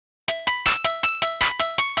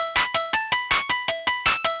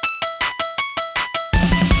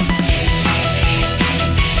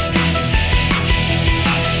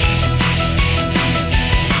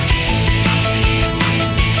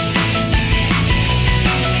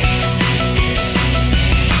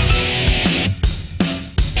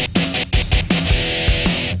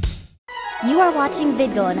watching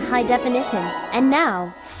VidGo in high definition, and now,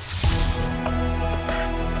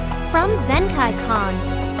 from Zenkai Con,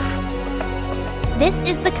 this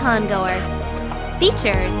is the Congoer.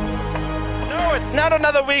 Features. No, it's not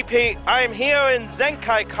another repeat. I'm here in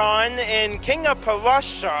Zenkai Con in King of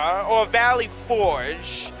Prussia, or Valley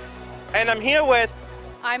Forge, and I'm here with...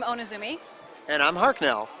 I'm Onozumi. And I'm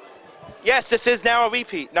Harknell. Yes, this is now a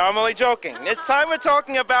repeat. No, I'm only joking. This time we're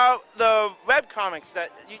talking about the webcomics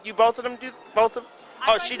that you both of them do. Both of.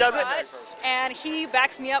 Oh, she does it. And he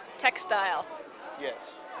backs me up textile.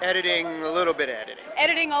 Yes. Editing, a little bit of editing.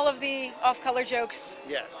 Editing all of the off-color jokes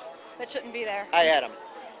Yes. that shouldn't be there. I add them.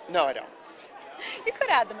 No, I don't. You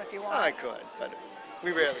could add them if you want. I could, but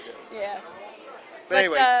we rarely do. Yeah. But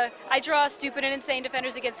anyway. I draw Stupid and Insane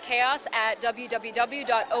Defenders Against Chaos at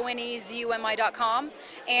www.onezumi.com,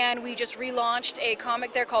 and we just relaunched a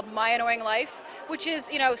comic there called My Annoying Life, which is,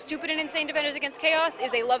 Stupid and Insane Defenders Against Chaos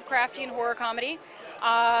is a Lovecraftian horror comedy.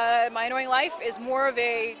 My Annoying Life is more of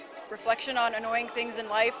a reflection on annoying things in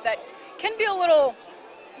life that can be a little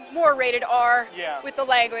more rated R with the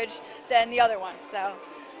language than the other one. So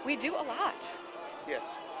we do a lot.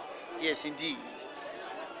 Yes. Yes, indeed.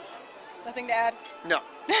 Nothing to add? No.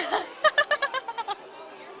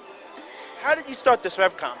 How did you start this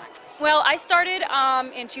webcomic? Well, I started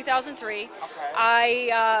in 2003.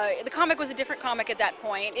 Okay. The comic was a different comic at that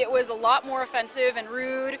point. It was a lot more offensive and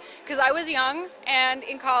rude because I was young and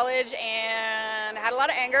in college and had a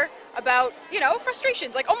lot of anger about,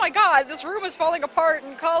 frustrations. Like, oh my God, this room is falling apart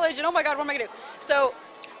in college, and oh my God, what am I gonna do? So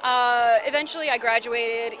eventually I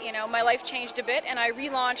graduated, my life changed a bit, and I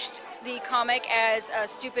relaunched the comic as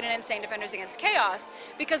Stupid and Insane Defenders Against Chaos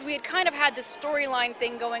because we had kind of had this storyline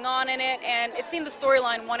thing going on in it, and it seemed the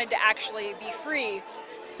storyline wanted to actually be free.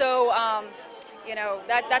 So,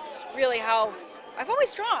 that's really how I've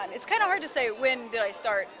always drawn. It's kind of hard to say when did I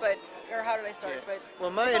start, or how did I start, but well,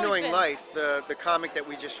 My Annoying Life, the comic that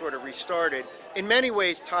we just sort of restarted, in many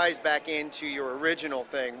ways ties back into your original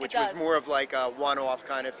thing, which was more of like a one-off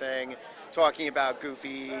kind of thing, talking about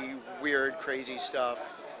goofy, weird, crazy stuff.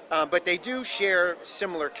 But they do share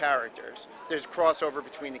similar characters. There's crossover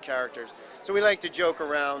between the characters. So we like to joke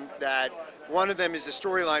around that one of them is the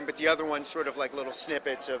storyline, but the other one's sort of like little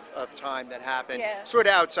snippets of time that happen, sort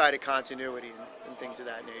of outside of continuity and things of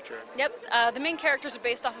that nature. Yep, the main characters are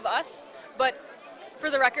based off of us, but for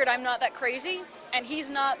the record, I'm not that crazy, and he's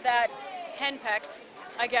not that henpecked,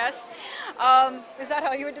 I guess. Is that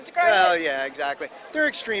how you would describe it? Well, yeah, exactly. They're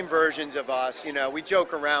extreme versions of us. We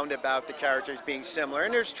joke around about the characters being similar,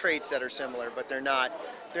 and there's traits that are similar, but they're not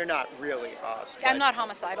really us. I'm not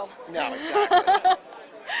homicidal. No, exactly.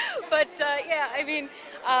 But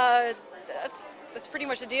that's pretty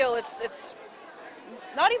much the deal. It's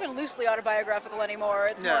not even loosely autobiographical anymore.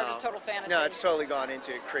 It's more just total fantasy. No, it's totally gone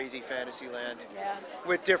into crazy fantasy land. Yeah.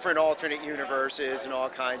 With different alternate universes and all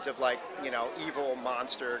kinds of evil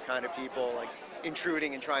monster kind of people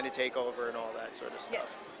intruding and trying to take over and all that sort of stuff.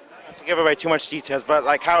 Yes. Not to give away too much details, but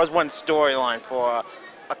how is one storyline for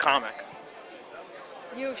a comic?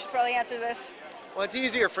 You should probably answer this. Well, it's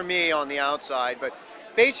easier for me on the outside, but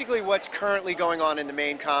basically what's currently going on in the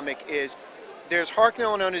main comic is there's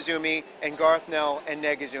Harknell and Onozumi and Garthnell and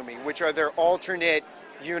Negazumi, which are their alternate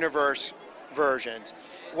universe versions.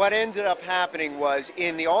 What ended up happening was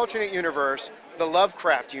in the alternate universe, the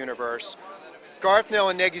Lovecraft universe, Garthnell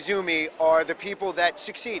and Negazumi are the people that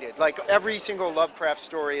succeeded. Like every single Lovecraft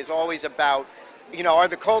story is always about, are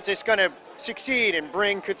the cultists going to succeed and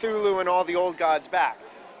bring Cthulhu and all the old gods back?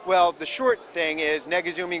 Well, the short thing is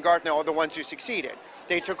Negazumi and Garthnell are the ones who succeeded.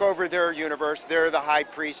 They took over their universe. They're the high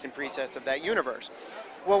priest and priestess of that universe.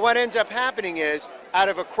 Well, what ends up happening is, out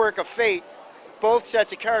of a quirk of fate, both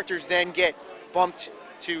sets of characters then get bumped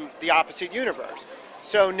to the opposite universe.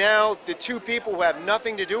 So now the two people who have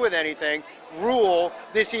nothing to do with anything rule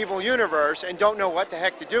this evil universe and don't know what the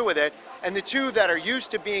heck to do with it. And the two that are used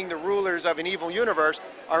to being the rulers of an evil universe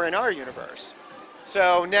are in our universe.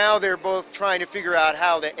 So now they're both trying to figure out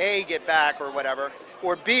how to A, get back or whatever,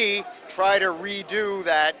 or B, try to redo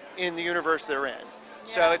that in the universe they're in. Yeah.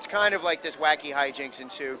 So it's kind of like this wacky hijinks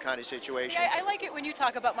ensue kind of situation. See, I like it when you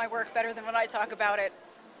talk about my work better than when I talk about it.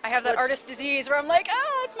 I have that artist disease where I'm like,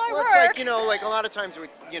 it's my work. It's like, a lot of times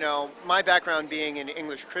with, my background being in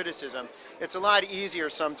English criticism, it's a lot easier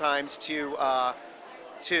sometimes to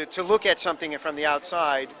look at something from the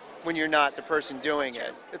outside when you're not the person doing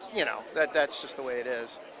it. It's, that's just the way it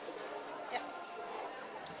is. Yes.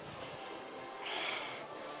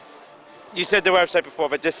 You said the website before,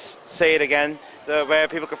 but just say it again, where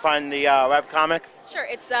people can find the webcomic. Sure,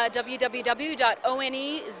 it's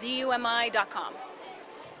www.onezumi.com.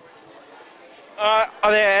 Are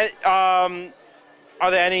there Are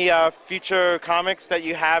there any future comics that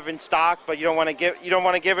you have in stock, but you don't want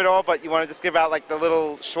to give it all, but you want to just give out like the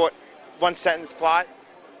little short one-sentence plot?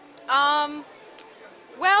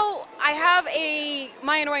 Well, I have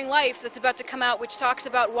My Annoying Life that's about to come out, which talks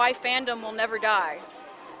about why fandom will never die,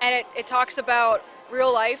 and it talks about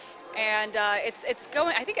real life, and it's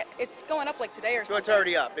going. I think it's going up like today or something. So it's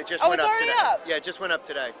already up. It just Oh, went it's up already today. up. Yeah, it just went up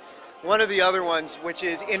today. One of the other ones, which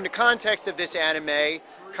is in the context of this anime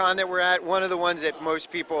con that we're at, one of the ones that most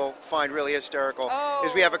people find really hysterical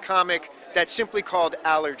is we have a comic that's simply called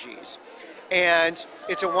Allergies. And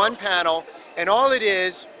it's a one panel, and all it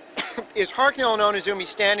is Harknell and Onizumi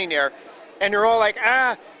standing there, and they're all like,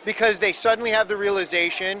 because they suddenly have the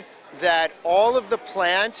realization that all of the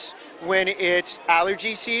plants, when it's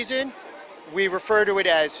allergy season, we refer to it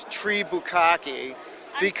as tree bukkake,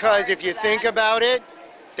 because if you think about it,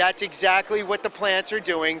 that's exactly what the plants are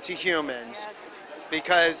doing to humans,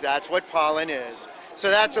 because that's what pollen is. So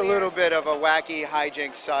that's a little bit of a wacky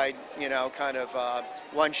hijinks side, kind of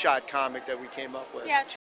one-shot comic that we came up with. Yeah,